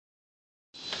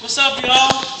What's up,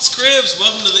 y'all? It's Cribs.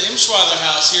 Welcome to the Imschweiler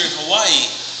house here in Hawaii,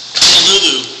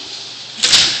 Honolulu.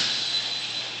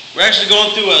 We're actually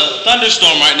going through a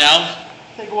thunderstorm right now.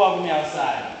 Take a walk with me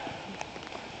outside.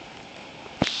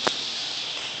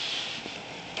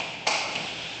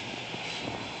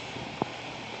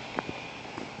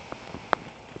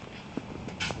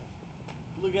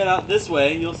 Look out this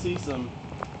way, you'll see some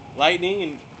lightning,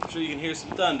 and I'm sure you can hear some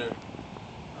thunder.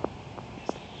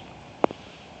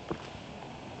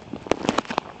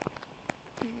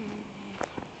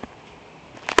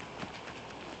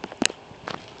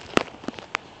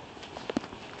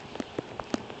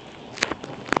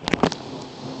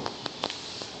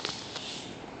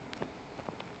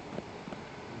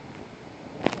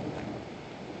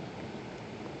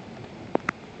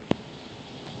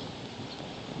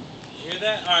 You hear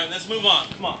that? All right, let's move on.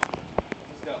 Come on.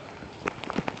 Let's go.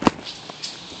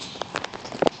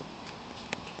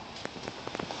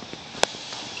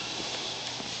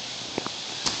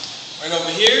 Right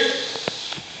over here,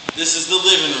 this is the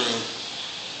living room.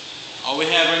 All we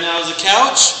have right now is a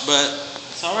couch, but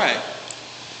it's all right.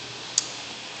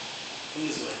 Come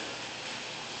this way.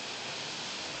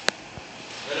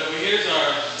 Right over here is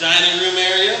our dining room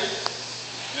area.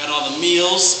 We got all the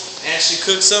meals. Ashley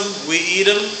cooks them. We eat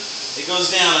them. It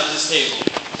goes down at this table.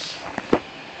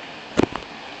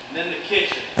 And then the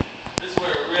kitchen. This is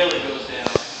where it really goes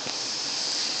down.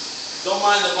 Don't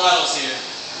mind the bottles here.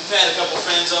 We've had a couple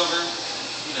friends over.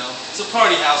 You know, it's a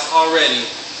party house already.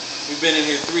 We've been in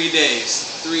here 3 days.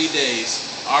 3 days.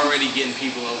 Already getting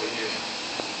people over here.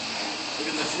 Look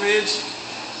at the fridge.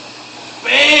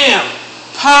 Bam!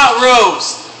 Pot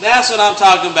roast. That's what I'm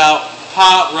talking about.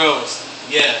 Pot roast.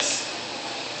 Yes.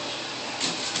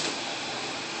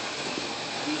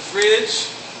 In the fridge.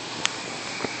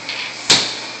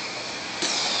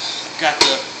 Got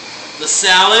the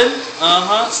salad.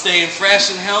 Staying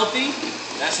fresh and healthy.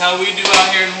 That's how we do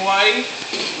out here in Hawaii.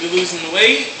 We're losing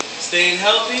weight, staying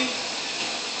healthy.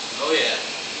 Oh yeah.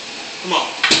 Come on.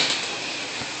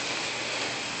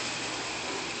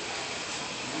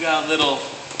 We got a little,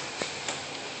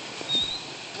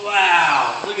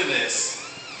 wow, look at this.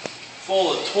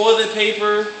 Full of toilet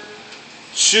paper,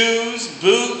 shoes,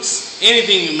 boots,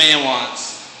 anything the man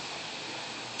wants.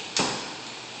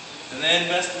 And then,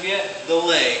 best of yet, the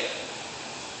leg.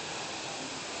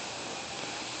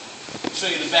 Show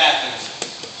you the bathroom.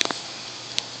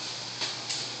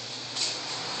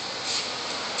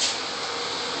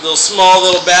 Small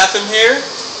little bathroom here.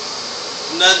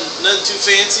 Nothing too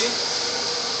fancy.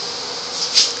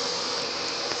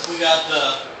 We got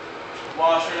the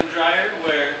washer and dryer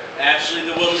where Ashley,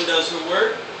 the woman, does her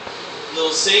work.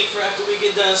 Little sink for after we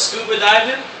get done scuba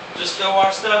diving. Just throw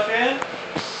our stuff in.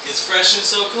 It's fresh and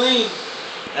so clean.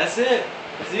 That's it.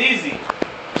 It's easy.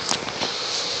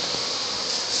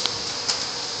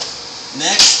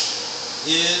 Next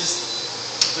is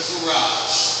the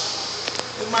garage.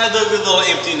 It might look a little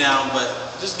empty now, but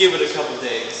just give it a couple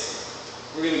days.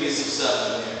 We're gonna get some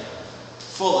stuff in here.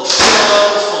 Full of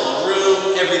shelves, full of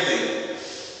room, everything.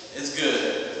 It's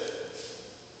good.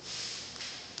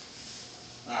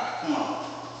 Alright, come on.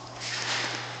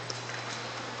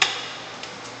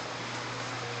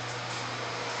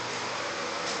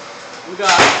 We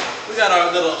got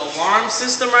our little alarm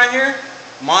system right here.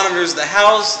 Monitors the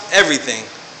house, everything.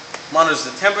 Monitors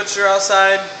the temperature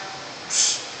outside.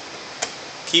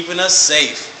 Keeping us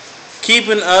safe.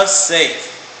 Keeping us safe.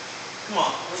 Come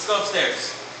on, let's go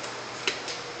upstairs.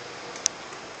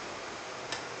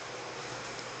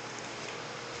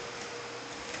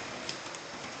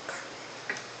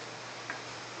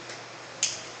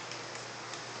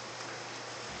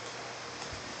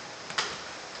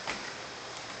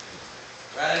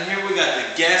 Right in here we got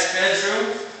the guest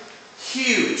bedroom.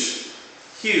 Huge.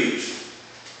 Huge.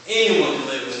 Anyone can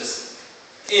live in this.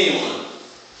 Anyone.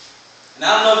 And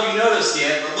I don't know if you noticed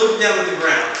yet, but look down at the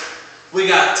ground. We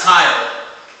got tile.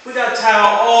 We got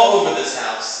tile all over this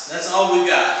house. That's all we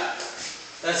got.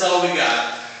 That's all we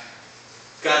got.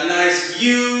 Got nice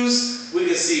views. We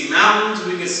can see mountains.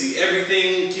 We can see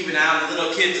everything. Keeping out the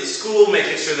little kids at school,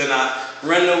 making sure they're not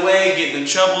running away, getting in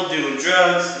trouble, doing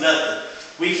drugs, nothing.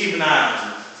 We keep an eye on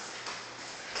them.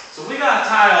 So we got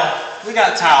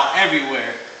tile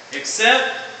everywhere,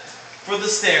 except for the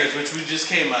stairs, which we just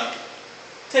came up.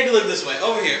 Take a look this way.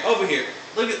 Over here. Over here.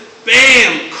 Look at,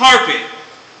 bam! Carpet.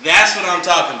 That's what I'm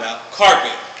talking about.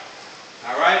 Carpet.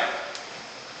 Alright?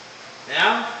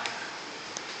 Now?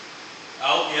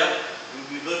 Oh, yep.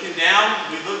 We're looking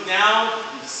down. We look down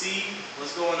to see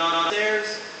what's going on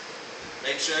upstairs.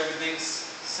 Make sure everything's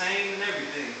sane and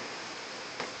everything.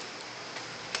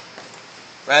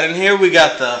 Right in here we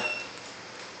got the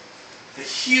The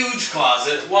huge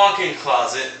closet, walk-in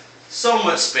closet, so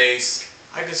much space.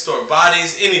 I can store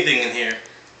bodies, anything in here.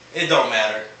 It don't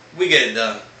matter. We get it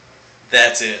done.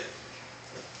 That's it.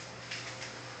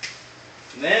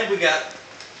 And then we got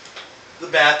the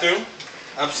bathroom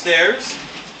upstairs.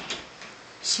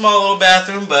 Small little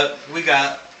bathroom, but we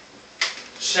got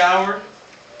shower,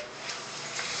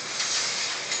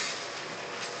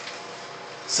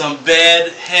 some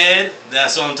bed, head.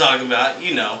 That's what I'm talking about.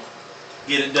 You know,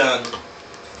 get it done.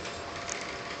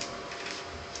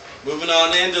 Moving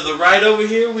on into the right over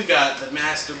here, we got the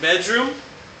master bedroom.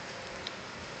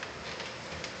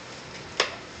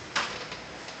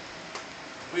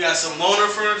 We got some loaner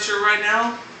furniture right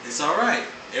now. It's alright.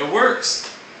 It works.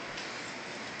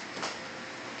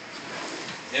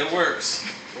 It works.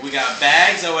 We got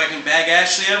bags that way I can bag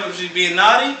Ashley up if she's being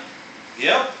naughty.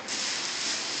 Yep.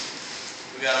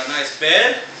 We got our nice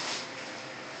bed.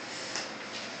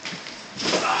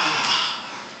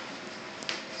 Ah,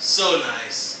 so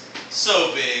nice.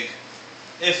 So big.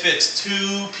 It fits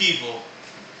 2 people.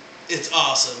 It's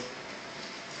awesome.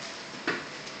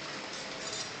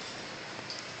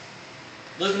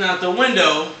 Looking out the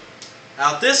window,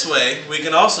 out this way, we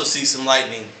can also see some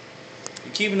lightning.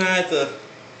 You keep an eye at the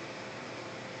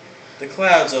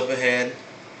clouds up ahead.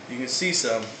 You can see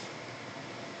some.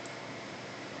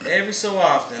 Every so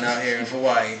often out here in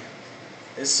Hawaii.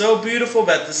 It's so beautiful,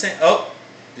 but at the same... Oh,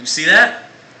 did you see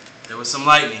that? There was some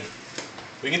lightning.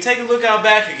 We can take a look out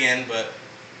back again, but...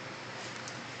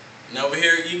 And over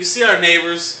here, you can see our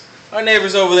neighbors. Our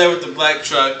neighbors over there with the black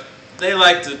truck. They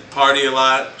like to party a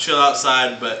lot, chill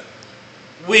outside, but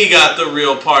we got the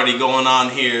real party going on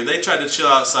here. They try to chill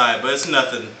outside, but it's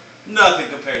nothing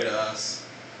compared to us.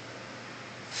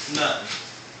 Nothing.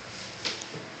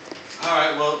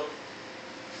 Alright, well,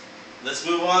 let's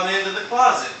move on into the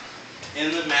closet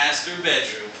in the master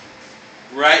bedroom.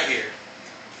 Right here.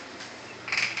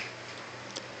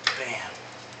 Bam.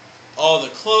 All the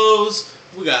clothes.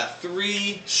 We got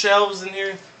 3 shelves in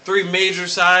here, 3 major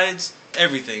sides,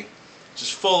 everything.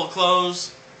 Just full of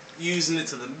clothes, using it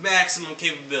to the maximum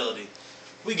capability.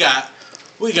 We got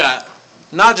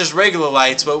not just regular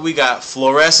lights, but we got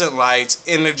fluorescent lights,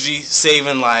 energy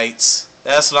saving lights.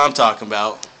 That's what I'm talking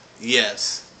about.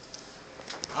 Yes.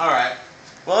 Alright.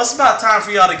 Well, it's about time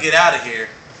for y'all to get out of here.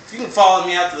 If you can follow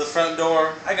me out to the front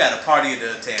door, I got a party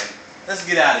to attend. Let's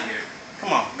get out of here.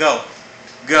 Come on, go.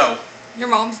 Go. Your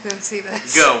mom's gonna see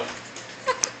this. Go.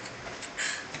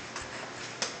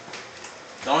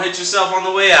 Don't hit yourself on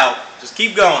the way out. Just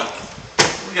keep going.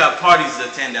 We got parties to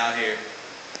attend out here.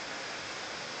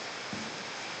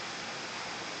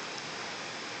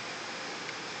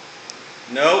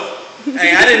 Nope.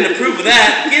 Hey, I didn't approve of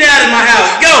that. Get out of my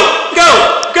house. Go!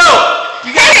 Go! Go!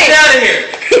 You gotta get out of here.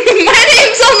 My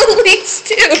name's on the lease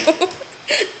too.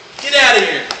 Get out of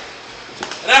here.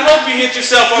 And I hope you hit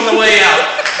yourself on the way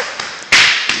out.